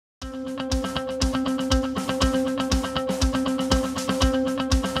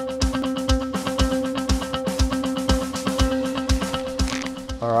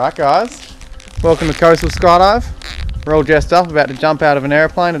Alright guys, welcome to Coastal Skydive. We're all dressed up, about to jump out of an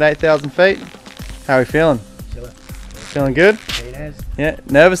aeroplane at 8,000 feet. How are we feeling? Feeling good? Yeah,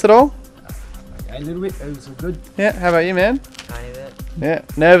 nervous at all? A little bit, it was good. Yeah, how about you, man? Tiny bit. Yeah,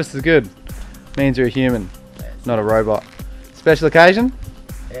 nervous is good. Means you're a human, not a robot. Special occasion?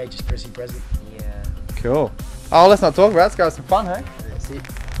 Yeah, just pressing present. Yeah. Cool. Oh, let's not talk about it, let's go have some fun, hey? That's it.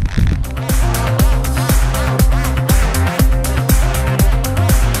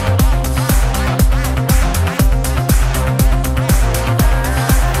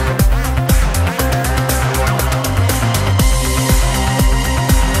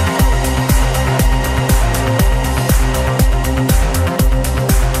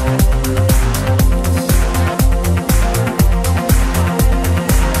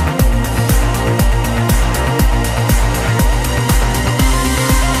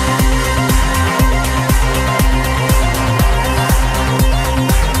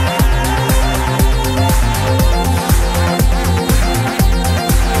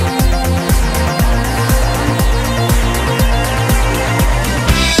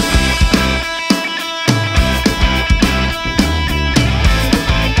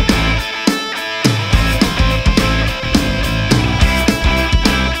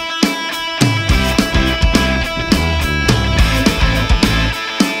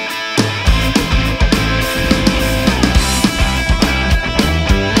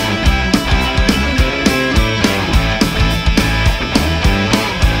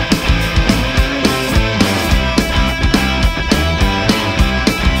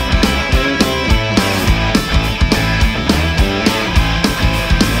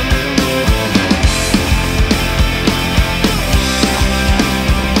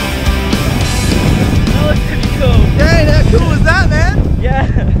 Cain, how cool was that, man? Yeah.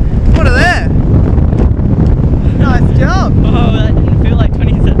 What are they? Nice job. Oh, that didn't feel like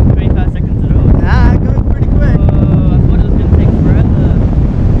 25 seconds at all. Nah, going pretty quick. Oh, I thought it was going to take forever.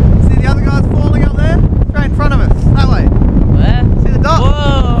 See the other guys falling up there? Right in front of us, that way. Where? See the dot?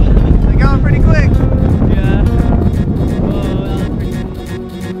 Whoa. They're going pretty quick. Yeah. Oh, that was pretty cool.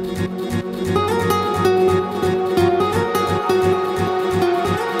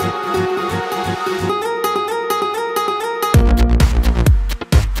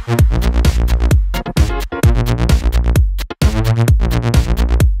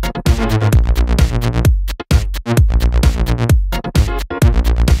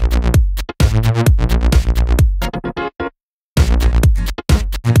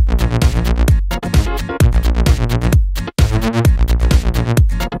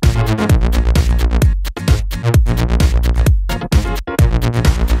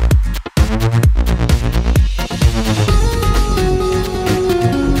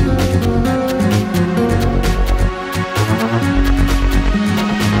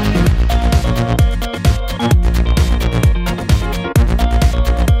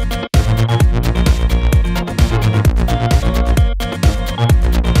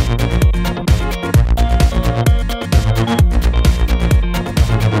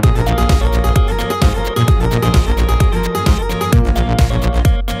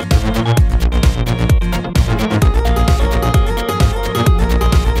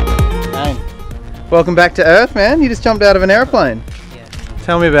 Welcome back to Earth, man. You just jumped out of an airplane. Yeah.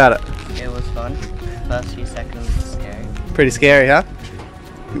 Tell me about it. It was fun. First few seconds was scary. Pretty scary, huh?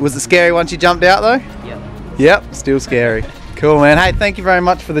 Was it scary once you jumped out though? Yep. Yep, still scary. Cool, man. Hey, thank you very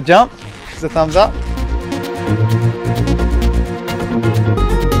much for the jump. Just a thumbs up.